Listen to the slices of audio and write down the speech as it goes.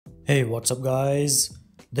Hey, what's up guys?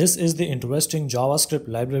 This is the interesting JavaScript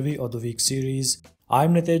library of the week series.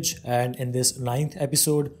 I'm Nitij, and in this ninth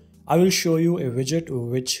episode, I will show you a widget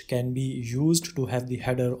which can be used to have the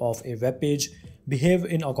header of a web page behave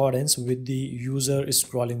in accordance with the user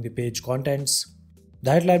scrolling the page contents.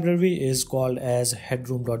 That library is called as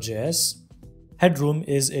Headroom.js. Headroom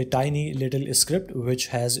is a tiny little script which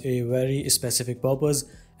has a very specific purpose,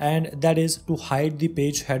 and that is to hide the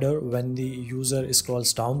page header when the user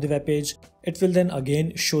scrolls down the web page. It will then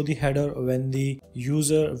again show the header when the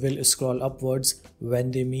user will scroll upwards when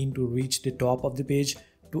they mean to reach the top of the page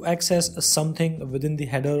to access something within the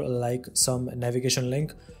header like some navigation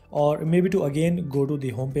link, or maybe to again go to the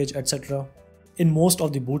home page, etc. In most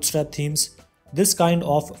of the Bootstrap themes, this kind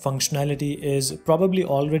of functionality is probably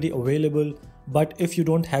already available, but if you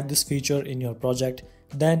don't have this feature in your project,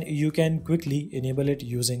 then you can quickly enable it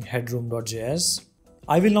using Headroom.js.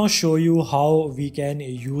 I will now show you how we can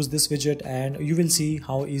use this widget, and you will see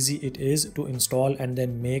how easy it is to install and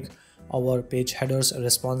then make our page headers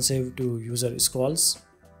responsive to user scrolls.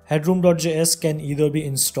 Headroom.js can either be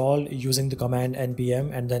installed using the command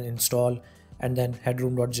npm and then install and then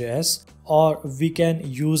headroom.js, or we can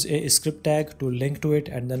use a script tag to link to it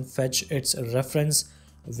and then fetch its reference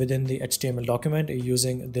within the HTML document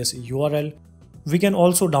using this URL. We can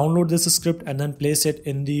also download this script and then place it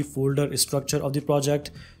in the folder structure of the project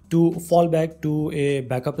to fall back to a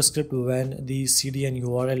backup script when the CDN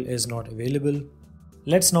URL is not available.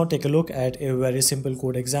 Let's now take a look at a very simple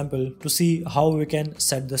code example to see how we can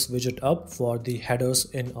set this widget up for the headers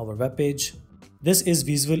in our web page. This is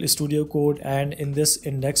Visual Studio Code, and in this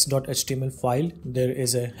index.html file there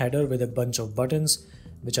is a header with a bunch of buttons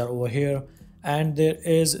which are over here, and there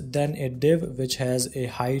is then a div which has a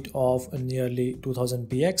height of nearly 2000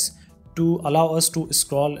 px to allow us to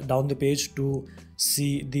scroll down the page to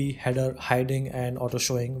see the header hiding and auto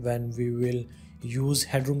showing when we will use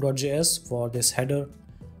Headroom.js for this header.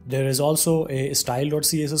 There is also a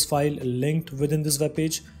style.css file linked within this web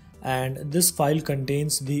page, and this file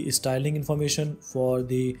contains the styling information for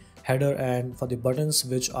the header and for the buttons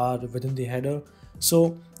which are within the header.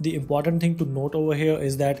 So the important thing to note over here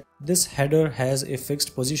is that this header has a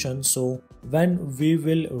fixed position, so when we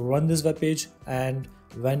will run this web page and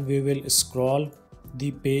when we will scroll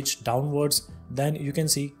the page downwards, then you can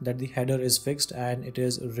see that the header is fixed and it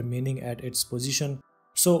is remaining at its position.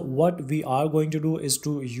 So what we are going to do is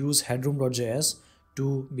to use Headroom.js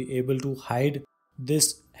to be able to hide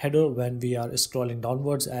this header when we are scrolling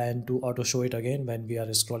downwards and to auto show it again when we are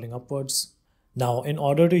scrolling upwards. Now, in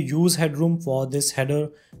order to use Headroom for this header,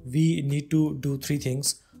 we need to do three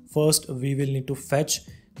things. First, we will need to fetch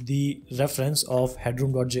the reference of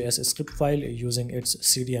Headroom.js script file using its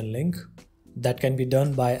CDN link. That can be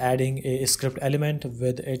done by adding a script element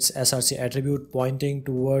with its src attribute pointing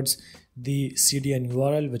towards the CDN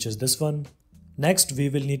URL, which is this one. Next, we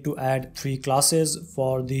will need to add three classes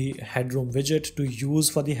for the Headroom widget to use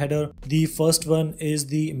for the header. The first one is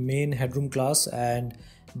the main Headroom class, and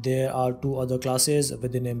there are two other classes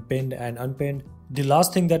with the name pinned and unpinned. The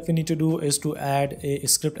last thing that we need to do is to add a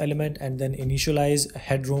script element and then initialize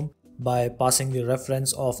Headroom by passing the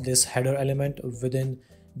reference of this header element within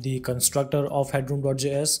the constructor of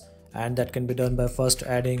Headroom.js, and that can be done by first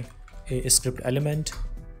adding a script element.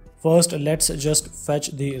 First, let's just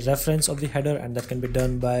fetch the reference of the header, and that can be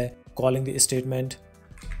done by calling the statement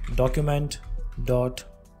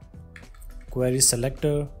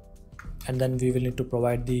document.querySelector, and then we will need to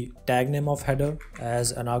provide the tag name of header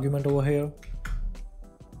as an argument over here.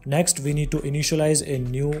 Next, we need to initialize a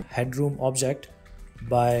new Headroom object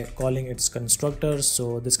by calling its constructor,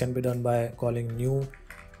 so this can be done by calling new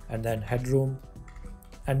and then Headroom,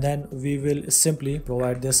 and then we will simply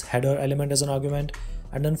provide this header element as an argument,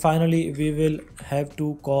 and then finally we will have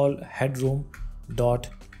to call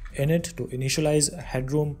Headroom.init to initialize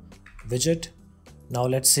Headroom widget. Now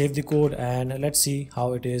let's save the code and let's see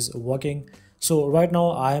how it is working. So right now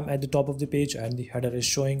I am at the top of the page and the header is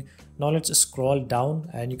showing. Now let's scroll down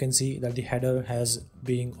and you can see that the header has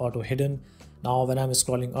been auto hidden. Now when I'm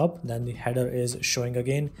scrolling up, then the header is showing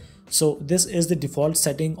again. So this is the default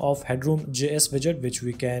setting of Headroom.js widget which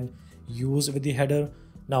we can use with the header.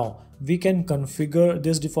 Now we can configure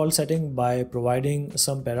this default setting by providing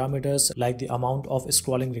some parameters like the amount of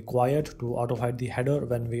scrolling required to auto hide the header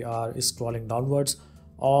when we are scrolling downwards,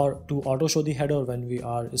 or to auto show the header when we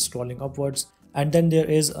are scrolling upwards. And then there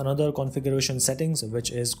is another configuration settings which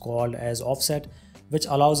is called as offset, which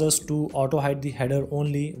allows us to auto hide the header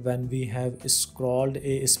only when we have scrolled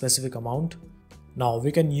a specific amount. Now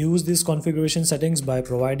we can use these configuration settings by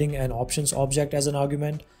providing an options object as an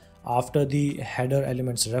argument after the header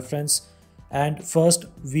element's reference, And first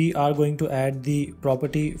we are going to add the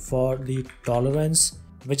property for the tolerance,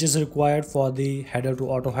 which is required for the header to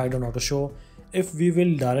auto hide and auto show. If we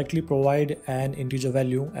will directly provide an integer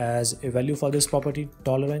value as a value for this property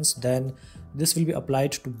tolerance, then this will be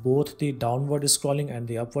applied to both the downward scrolling and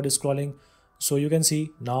the upward scrolling. So you can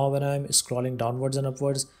see now when I'm scrolling downwards and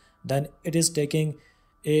upwards, then it is taking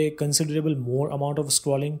a considerable more amount of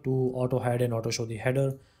scrolling to auto hide and auto show the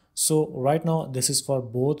header. So right now this is for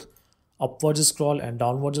both upwards scroll and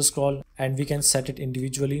downwards scroll, and we can set it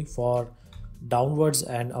individually for downwards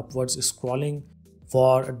and upwards scrolling.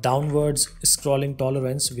 For downwards scrolling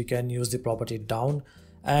tolerance, we can use the property down,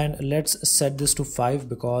 and let's set this to 5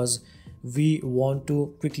 because we want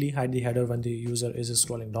to quickly hide the header when the user is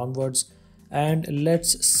scrolling downwards. And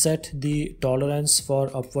let's set the tolerance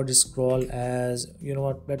for upward scroll as, you know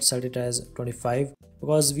what, let's set it as 25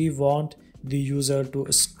 because we want the user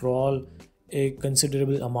to scroll a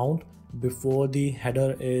considerable amount before the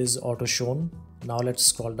header is auto shown. Now let's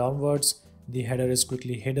scroll downwards, the header is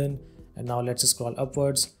quickly hidden, and now let's scroll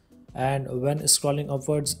upwards. And when scrolling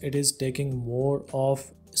upwards, it is taking more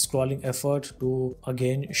of scrolling effort to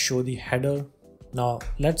again show the header. Now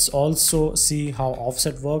let's also see how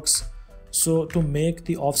offset works. So to make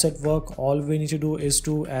the offset work, all we need to do is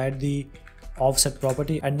to add the offset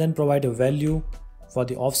property and then provide a value for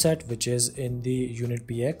the offset, which is in the unit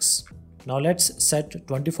px. Now let's set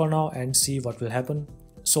 20 for now and see what will happen.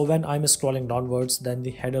 So when I'm scrolling downwards, then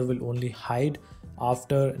the header will only hide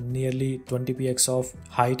after nearly 20 px of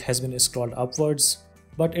height has been scrolled upwards,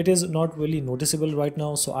 but it is not really noticeable right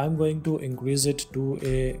now, so I'm going to increase it to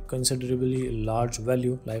a considerably large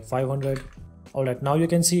value like 500. Alright, now you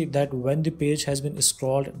can see that when the page has been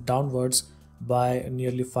scrolled downwards by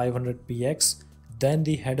nearly 500 px, then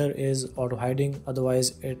the header is auto hiding,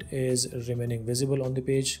 otherwise it is remaining visible on the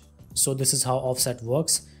page. So this is how offset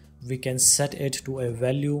works. We can set it to a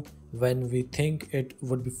value when we think it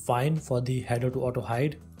would be fine for the header to auto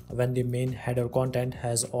hide, when the main header content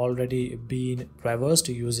has already been traversed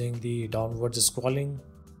using the downward scrolling.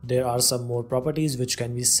 There are some more properties which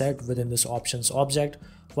can be set within this options object.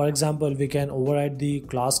 For example, we can override the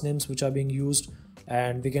class names which are being used,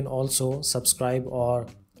 and we can also subscribe or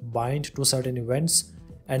bind to certain events.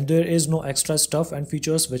 And there is no extra stuff and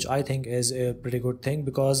features, which I think is a pretty good thing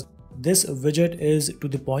because this widget is to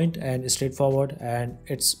the point and straightforward, and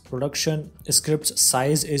its production script's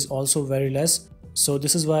size is also very less. So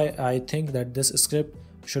this is why I think that this script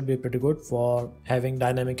should be pretty good for having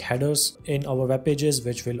dynamic headers in our web pages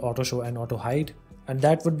which will auto show and auto hide. And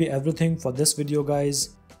that would be everything for this video,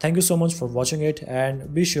 guys. Thank you so much for watching it,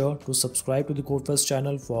 and be sure to subscribe to the CodeFest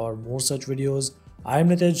channel for more such videos. I am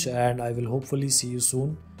Nitij and I will hopefully see you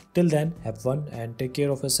soon. Till then, have fun and take care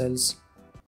of yourselves.